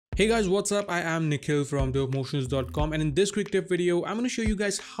Hey guys, what's up? I am Nikhil from 𝗕𝗲𝗺𝑚otions.com, and in this quick tip video, I'm going to show you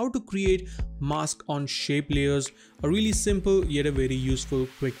guys how to create mask on shape layers. A really simple yet a very useful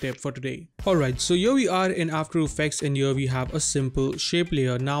quick tip for today. Alright, so here we are in After Effects, and here we have a simple shape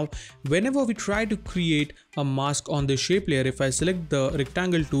layer. Now, whenever we try to create a mask on the shape layer, if I select the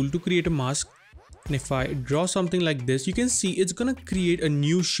rectangle tool to create a mask, and if I draw something like this, you can see it's gonna create a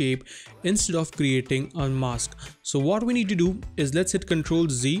new shape instead of creating a mask. So what we need to do is let's hit Ctrl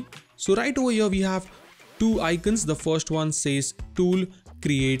Z. So right over here we have two icons. The first one says Tool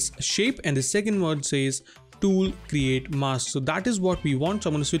Creates Shape, and the second one says Tool Create Mask. So that is what we want.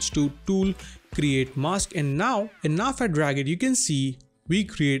 So I'm gonna switch to Tool Create Mask, and now if I drag it, you can see we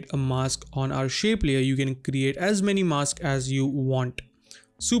create a mask on our shape layer. You can create as many masks as you want.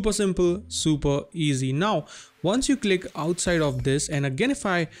 Super simple, super easy. Now, once you click outside of this, and again, if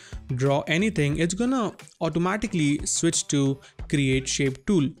I draw anything, it's gonna automatically switch to create shape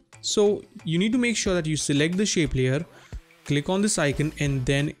tool. So you need to make sure that you select the shape layer, click on this icon, and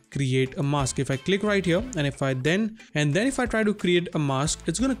then create a mask. If I click right here, and if I try to create a mask,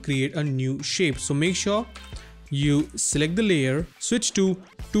 it's gonna create a new shape. So make sure you select the layer, switch to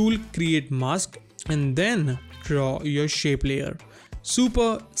Tool Create Mask, and then draw your shape layer.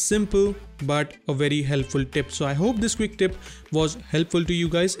 Super simple but a very helpful tip. So I hope this quick tip was helpful to you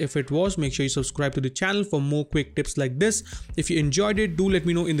guys. If it was, make sure you subscribe to the channel for more quick tips like this. If you enjoyed it, do let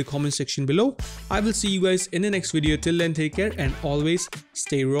me know in the comment section below. I will see you guys in the next video. Till then, take care and always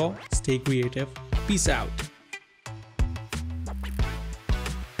stay raw, stay creative. Peace out.